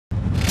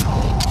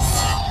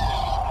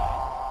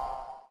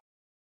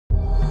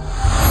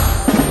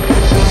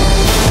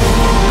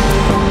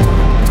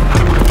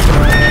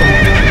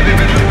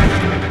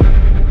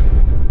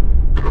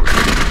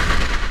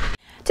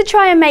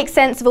try and make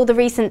sense of all the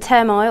recent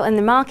turmoil in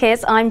the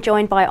markets, I'm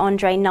joined by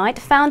Andre Knight,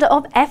 founder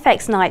of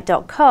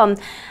fxKnight.com.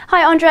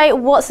 Hi Andre,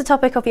 what's the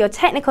topic of your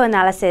technical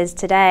analysis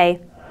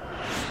today?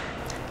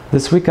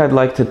 This week I'd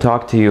like to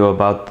talk to you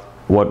about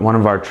what one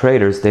of our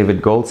traders,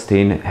 David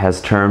Goldstein,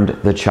 has termed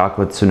the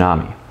chocolate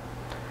tsunami.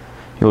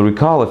 You'll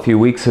recall a few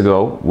weeks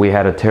ago we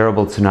had a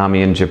terrible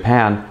tsunami in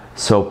Japan,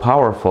 so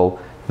powerful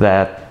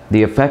that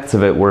the effects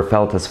of it were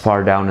felt as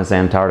far down as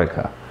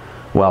Antarctica.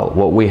 Well,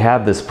 what we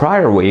had this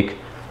prior week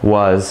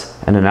was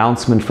an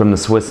announcement from the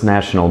Swiss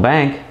National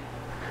Bank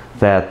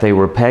that they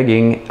were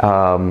pegging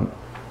the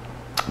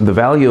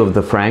value of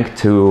the franc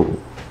to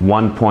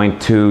 1.2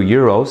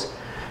 euros.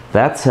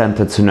 That sent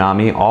a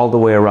tsunami all the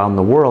way around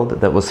the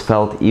world that was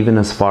felt even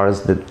as far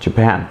as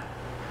Japan.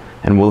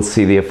 And we'll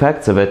see the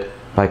effects of it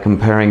by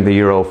comparing the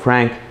euro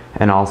franc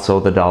and also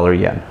the dollar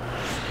yen.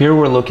 Here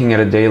we're looking at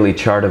a daily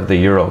chart of the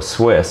euro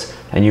Swiss,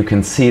 and you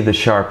can see the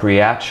sharp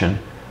reaction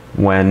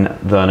when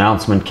the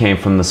announcement came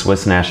from the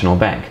Swiss National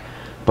Bank.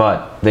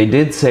 But they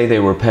did say they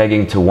were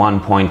pegging to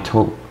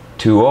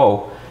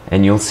 1.20,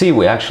 and you'll see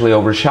we actually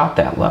overshot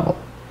that level.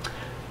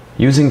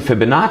 Using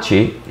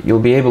Fibonacci, you'll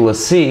be able to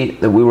see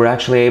that we were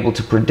actually able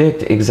to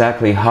predict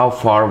exactly how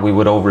far we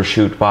would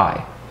overshoot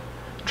by.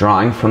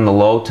 Drawing from the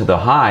low to the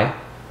high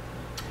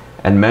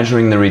and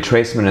measuring the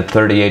retracement at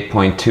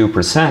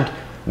 38.2%,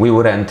 we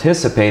would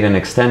anticipate an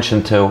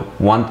extension to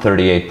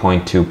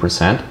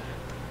 138.2%,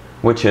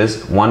 which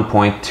is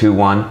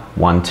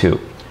 1.2112.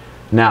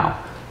 Now,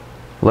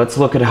 let's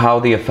look at how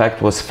the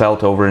effect was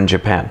felt over in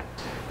Japan.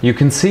 You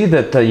can see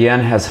that the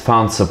yen has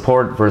found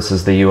support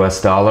versus the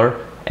US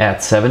dollar at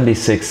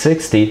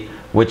 76.60,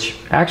 which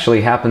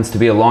actually happens to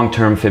be a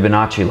long-term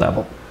Fibonacci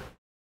level.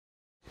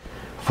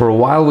 For a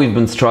while we've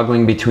been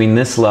struggling between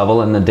this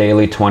level and the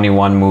daily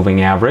 21 moving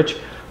average.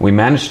 We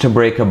managed to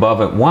break above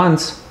it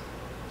once,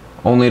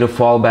 only to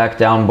fall back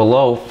down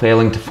below,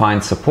 failing to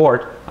find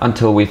support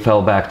until we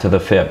fell back to the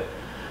fib.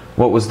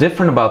 What was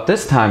different about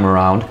this time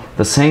around,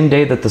 the same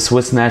day that the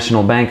Swiss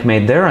National Bank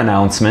made their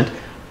announcement,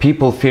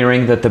 people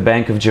fearing that the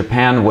Bank of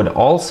Japan would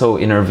also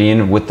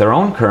intervene with their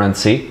own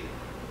currency,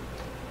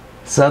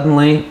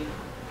 suddenly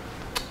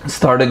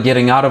started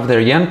getting out of their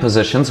yen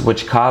positions,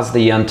 which caused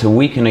the yen to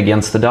weaken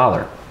against the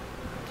dollar.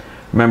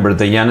 Remember,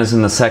 the yen is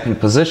in the second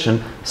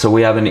position, so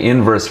we have an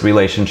inverse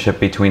relationship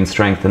between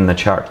strength in the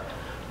chart.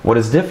 What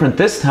is different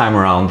this time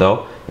around,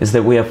 though, is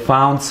that we have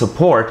found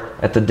support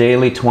at the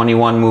daily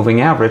 21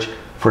 moving average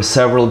for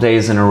several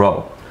days in a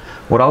row.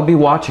 What I'll be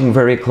watching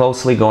very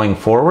closely going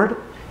forward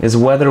is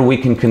whether we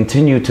can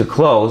continue to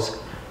close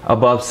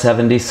above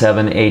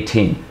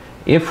 77.18.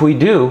 If we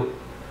do,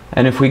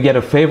 and if we get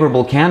a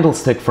favorable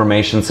candlestick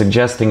formation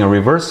suggesting a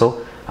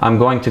reversal, I'm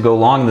going to go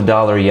long the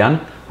dollar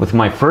yen, with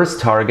my first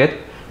target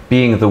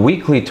being the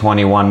weekly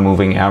 21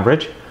 moving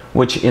average,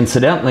 which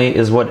incidentally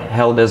is what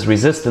held as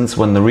resistance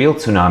when the real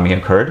tsunami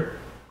occurred.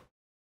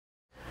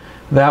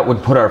 That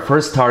would put our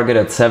first target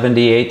at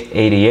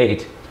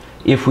 78.88.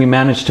 If we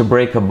manage to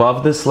break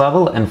above this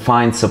level and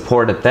find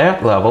support at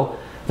that level,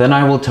 then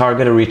I will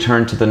target a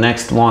return to the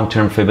next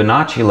long-term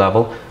Fibonacci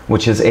level,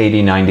 which is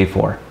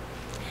 80.94.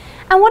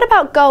 And what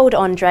about gold,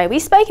 Andre? We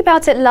spoke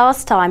about it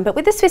last time, but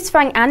with the Swiss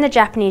franc and the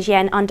Japanese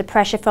yen under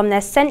pressure from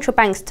their central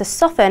banks to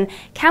soften,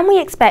 can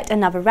we expect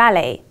another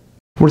rally?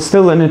 We're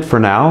still in it for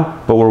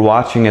now, but we're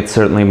watching it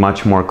certainly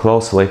much more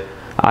closely.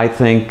 I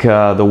think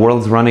the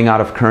world's running out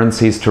of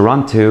currencies to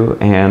run to,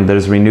 and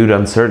there's renewed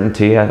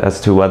uncertainty as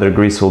to whether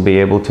Greece will be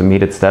able to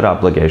meet its debt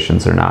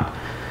obligations or not.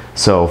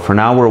 So for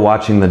now we're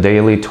watching the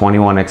daily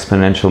 21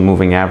 exponential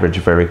moving average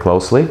very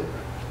closely.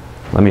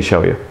 Let me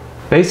show you.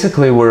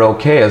 Basically we're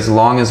okay as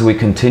long as we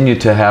continue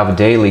to have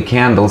daily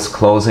candles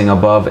closing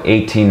above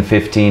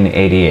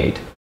 1815.88.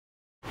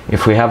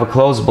 If we have a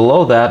close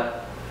below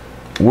that,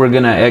 we're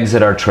gonna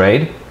exit our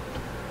trade.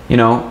 You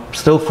know,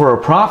 still for a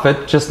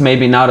profit, just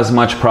maybe not as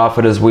much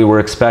profit as we were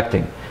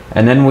expecting.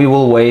 And then we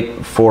will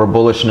wait for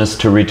bullishness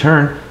to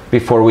return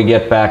before we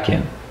get back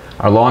in.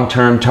 Our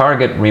long-term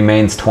target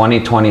remains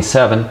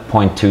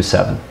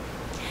 2027.27.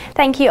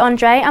 Thank you,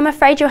 Andre. I'm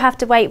afraid you'll have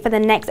to wait for the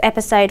next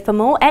episode for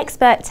more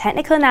expert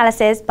technical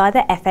analysis by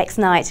the FX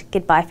Knight.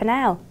 Goodbye for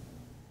now.